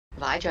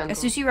Bye, A jungle.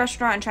 sushi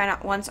restaurant in China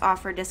once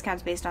offered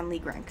discounts based on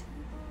league rank.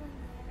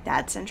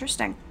 That's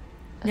interesting.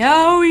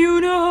 Now you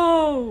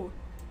know!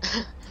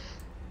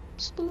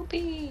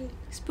 Spoopy.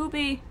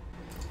 Spoopy.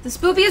 The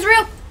Spoopy is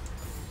real!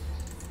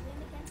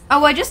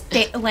 Oh, I just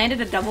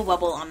landed a double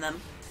bubble on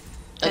them.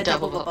 A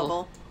double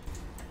bubble.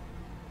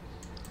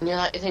 And you're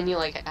like, then you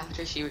like,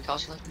 after she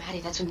recalls, you're like,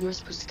 Maddie, that's when you were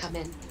supposed to come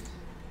in.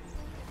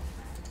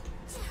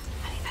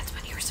 Maddie, that's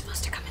when you were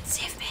supposed to come and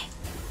save me.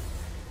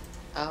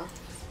 Oh?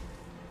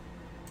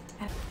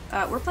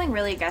 We're playing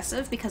really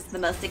aggressive because the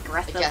most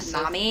aggressive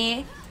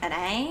Nami and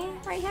A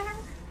right here.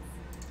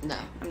 No.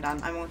 I'm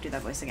done. I won't do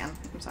that voice again.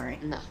 I'm sorry.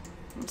 No.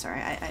 I'm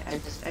sorry.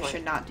 I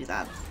should not do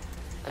that.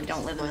 I I'm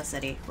don't live in the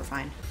city. We're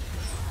fine.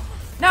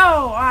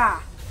 No!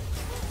 Ah!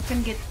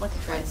 Couldn't get lucky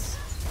twice.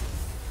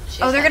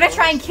 Oh, they're gonna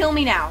try and kill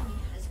me now.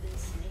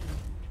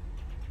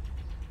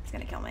 It's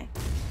gonna kill me.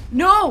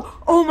 No!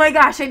 Oh my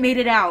gosh, I made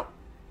it out.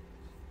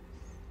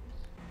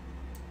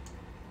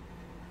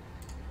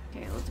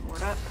 Okay, let's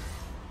board up.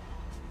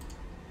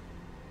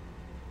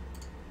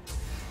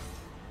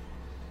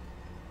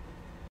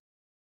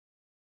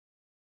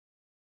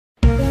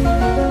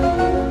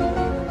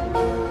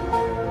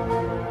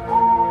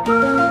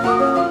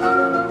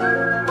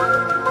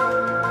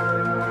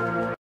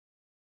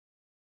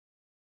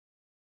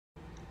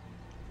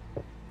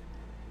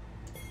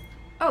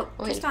 Oh,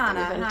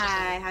 Tristana,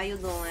 hi, how you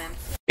doing?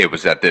 It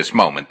was at this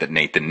moment that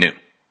Nathan knew.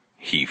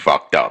 He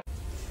fucked up.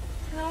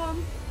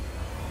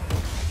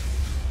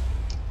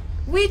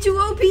 We too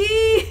OP!